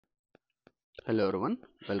Hello everyone,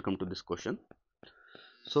 welcome to this question.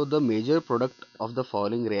 So the major product of the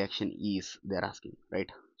following reaction is, they are asking, right?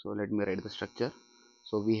 So let me write the structure.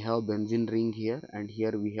 So we have benzene ring here, and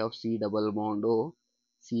here we have C double bond O,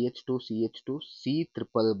 CH2 CH2 C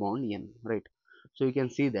triple bond N, right? So you can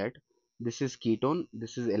see that this is ketone,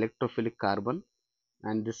 this is electrophilic carbon,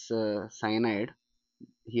 and this cyanide,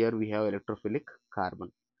 here we have electrophilic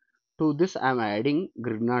carbon. To this I am adding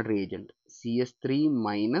Grignard reagent, CS3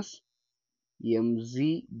 minus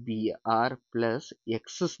MZBR plus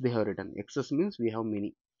X's, they have written. X's means we have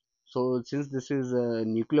many. So since this is a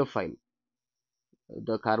nucleophile,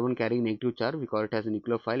 the carbon carrying negative charge, we call it as a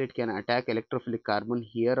nucleophile. It can attack electrophilic carbon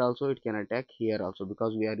here also, it can attack here also,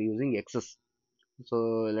 because we are using X's. So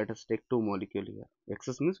let us take two molecule here.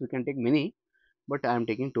 X's means we can take many, but I am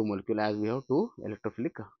taking two molecule as we have two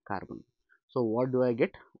electrophilic carbon. So what do I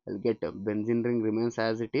get? I'll get benzene ring remains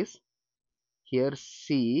as it is. Here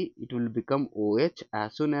C, it will become OH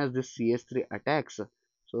as soon as this CH3 attacks.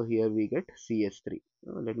 So here we get CH3.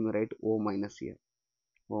 Let me write O minus here.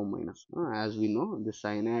 O minus. As we know, this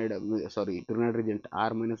cyanide, Grignard reagent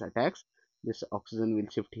R minus attacks. This oxygen will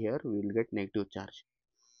shift here. We will get negative charge.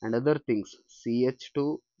 And other things,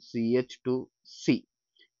 CH2, CH2, C.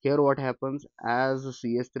 Here what happens, as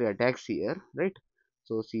CH3 attacks here, right?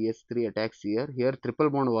 So CH3 attacks here. Here triple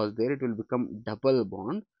bond was there, it will become double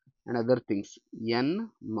bond, and other things,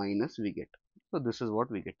 N minus we get. So this is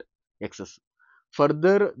what we get, excess.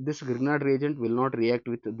 Further, this Grignard reagent will not react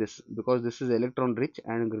with this, because this is electron rich,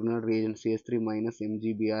 and Grignard reagent CH3 minus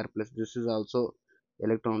MgBr plus, this is also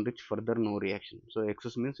electron rich. Further no reaction. So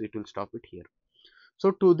excess means it will stop it here.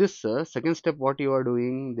 So to this second step, what you are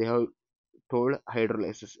doing, they have told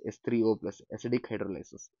hydrolysis, H3O plus, acidic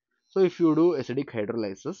hydrolysis. So if you do acidic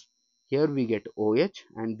hydrolysis, here we get OH,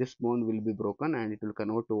 and this bond will be broken and it will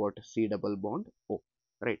convert to what? C double bond O,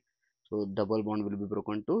 right? So double bond will be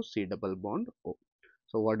broken to C double bond O.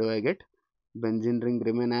 So what do I get? Benzene ring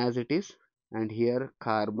remain as it is, and here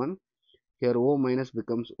carbon, here O minus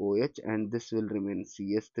becomes OH, and this will remain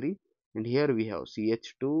CH3, and here we have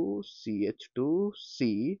CH2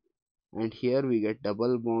 CH2C, and here we get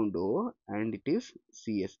double bond O, and it is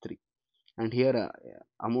CH3, and here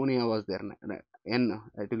ammonia was there, N,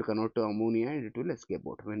 it will convert to ammonia and it will escape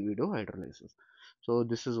out when we do hydrolysis. So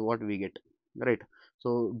this is what we get, right?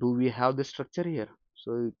 So do we have this structure here?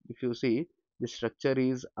 So if you see, this structure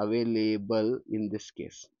is available in this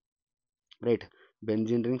case, right?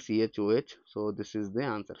 Benzene ring CHOH. So this is the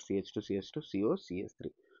answer, CH2 CH2 CO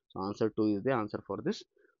CH3. So answer 2 is the answer for this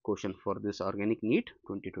question, for this organic NEET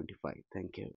 2025. Thank you.